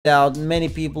out. Many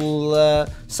people,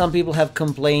 some people have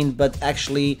complained, but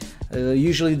actually,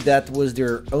 usually that was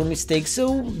their own mistake.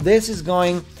 So this is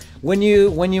going when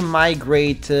you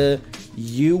migrate,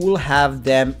 you will have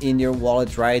them in your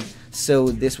wallet, right? So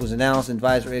this was announced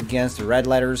advisory against the red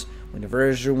letters when the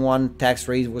version 1 tax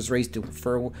rate was raised to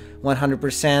for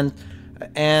 100%.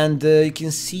 And you can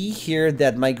see here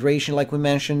that migration, like we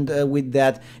mentioned, with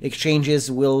that exchanges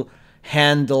will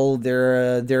handle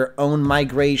their own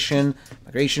migration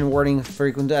warning,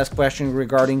 frequent asked question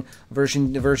regarding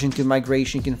version 2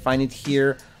 migration. You can find it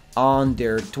here on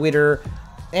their Twitter,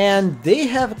 and they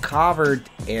have covered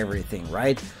everything,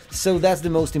 right? So that's the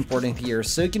most important here.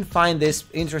 So you can find this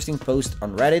interesting post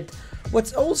on Reddit.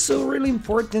 What's also really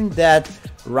important that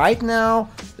right now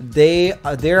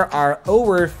there are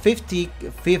over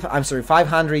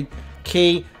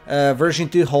 500k version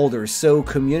 2 holders. So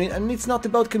community, and it's not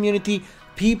about community,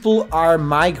 people are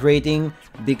migrating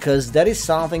because that is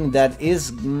something that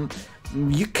is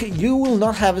you will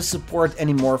not have a support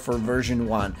anymore for version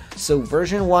 1. So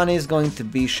version 1 is going to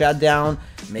be shut down,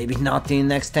 maybe not in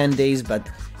the next 10 days, but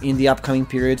in the upcoming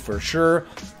period for sure.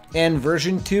 And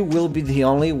version 2 will be the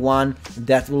only one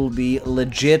that will be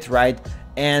legit, right?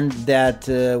 And that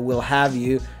will have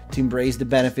you to embrace the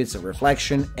benefits of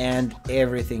reflection and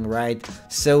everything, right?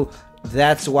 So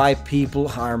that's why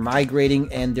people are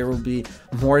migrating, and there will be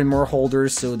more and more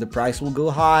holders, so the price will go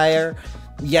higher.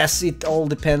 Yes, it all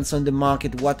depends on the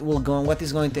market, what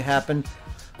is going to happen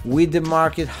with the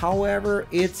market. However,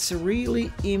 it's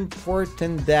really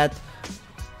important that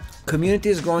community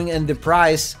is growing, and the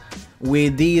price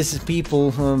with these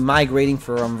people migrating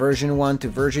from version 1 to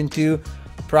version 2,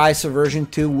 price of version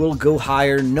 2 will go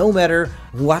higher no matter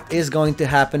what is going to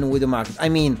happen with the market. I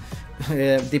mean,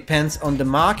 depends on the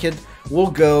market,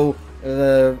 will go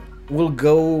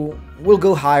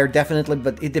higher definitely,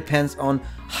 but it depends on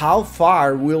how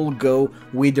far we'll go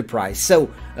with the price. So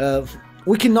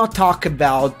we cannot talk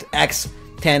about X10,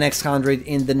 X100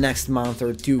 in the next month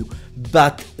or two,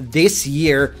 but this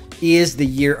year is the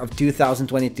year of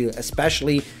 2022,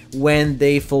 especially when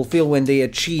they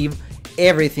achieve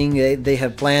everything they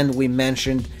have planned. We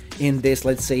mentioned in this,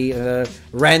 let's say,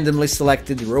 randomly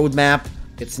selected roadmap.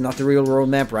 It's not a real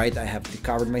roadmap, right? I have to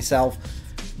cover it myself.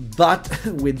 But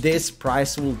with this,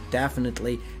 price will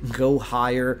definitely go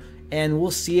higher, and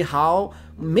we'll see how.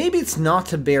 Maybe it's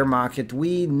not a bear market.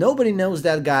 Nobody knows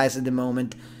that, guys, at the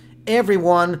moment.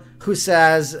 Everyone who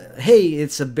says, hey,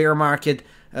 it's a bear market,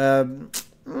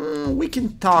 we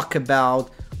can talk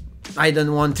about. I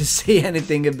don't want to say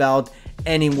anything about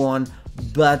anyone,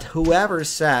 but whoever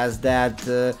says that,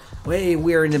 hey,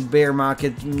 we're in a bear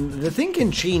market, the thing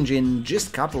can change in just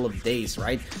a couple of days,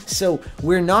 right? So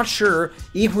we're not sure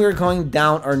if we're going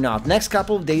down or not. Next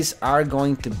couple of days are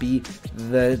going to be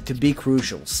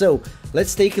crucial. So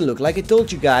let's take a look. Like I told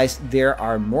you guys, there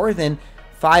are more than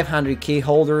 500k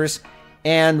holders,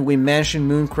 and we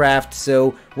mentioned Mooncraft.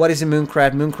 So what is a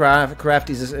Mooncraft? Mooncraft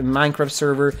is a Minecraft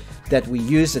server that we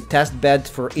use a test bed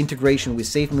for integration with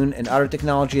Safemoon and other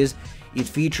technologies. It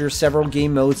features several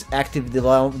game modes, active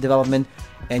development,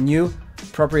 and new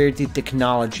proprietary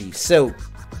technology. So,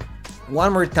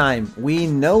 one more time, we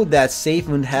know that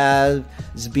Safemoon has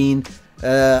been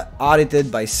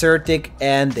audited by Certic,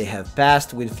 and they have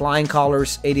passed with flying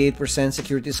colors, 88%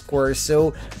 security score.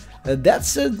 So,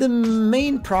 that's the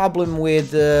main problem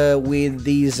with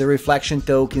these reflection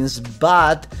tokens,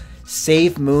 but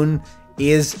Safemoon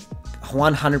is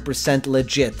 100%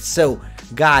 legit. So,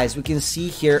 guys, we can see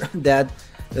here that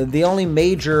the only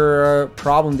major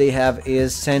problem they have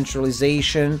is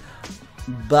centralization,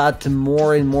 but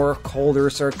more and more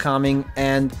holders are coming,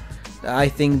 and I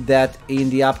think that in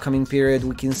the upcoming period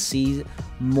we can see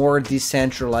more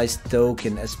decentralized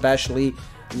token, especially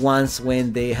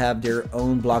when they have their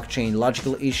own blockchain.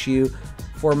 Logical issue,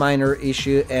 4 minor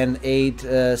issue, and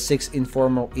 6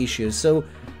 informal issues. So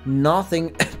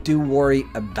nothing to worry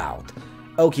about.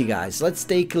 Okay, guys, let's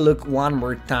take a look one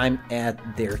more time at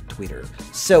their Twitter.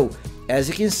 So, as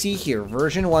you can see here,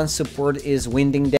 version 1 support is winding down.